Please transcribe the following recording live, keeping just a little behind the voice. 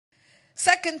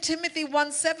2 Timothy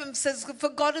 1:7 says, for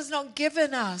God has not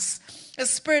given us a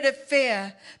spirit of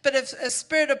fear, but a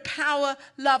spirit of power,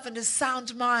 love, and a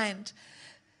sound mind.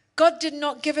 God did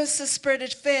not give us a spirit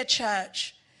of fear,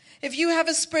 church. If you have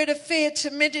a spirit of fear,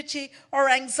 timidity, or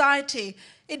anxiety,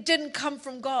 it didn't come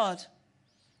from God.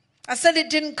 I said it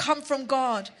didn't come from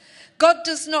God. God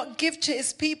does not give to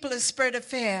his people a spirit of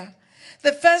fear.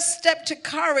 The first step to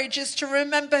courage is to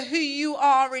remember who you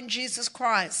are in Jesus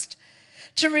Christ.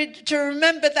 To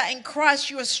remember that in Christ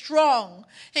you are strong.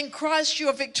 In Christ you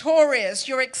are victorious.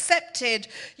 You're accepted.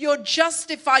 You're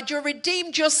justified. You're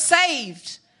redeemed. You're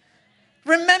saved.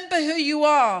 Remember who you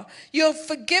are. You're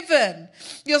forgiven.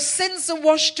 Your sins are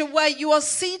washed away. You are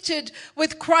seated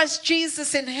with Christ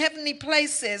Jesus in heavenly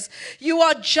places. You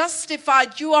are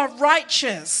justified. You are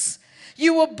righteous.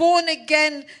 You were born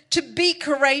again to be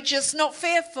courageous, not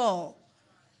fearful.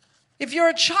 If you're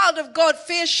a child of God,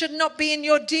 fear should not be in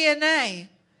your DNA.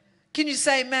 Can you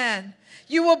say amen?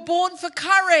 You were born for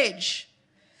courage.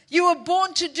 You were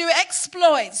born to do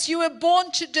exploits. You were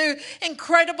born to do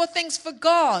incredible things for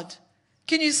God.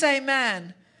 Can you say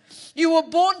amen? You were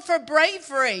born for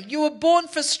bravery. You were born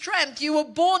for strength. You were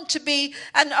born to be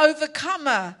an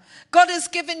overcomer. God has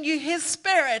given you his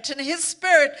spirit, and his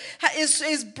spirit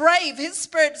is brave. His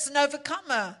spirit is an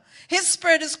overcomer. His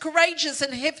spirit is courageous,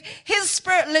 and if his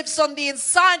spirit lives on the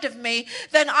inside of me,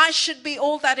 then I should be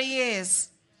all that he is.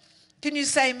 Can you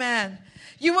say amen?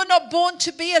 You were not born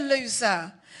to be a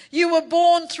loser. You were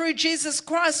born through Jesus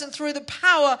Christ and through the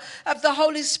power of the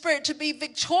Holy Spirit to be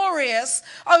victorious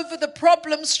over the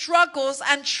problems, struggles,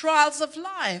 and trials of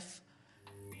life.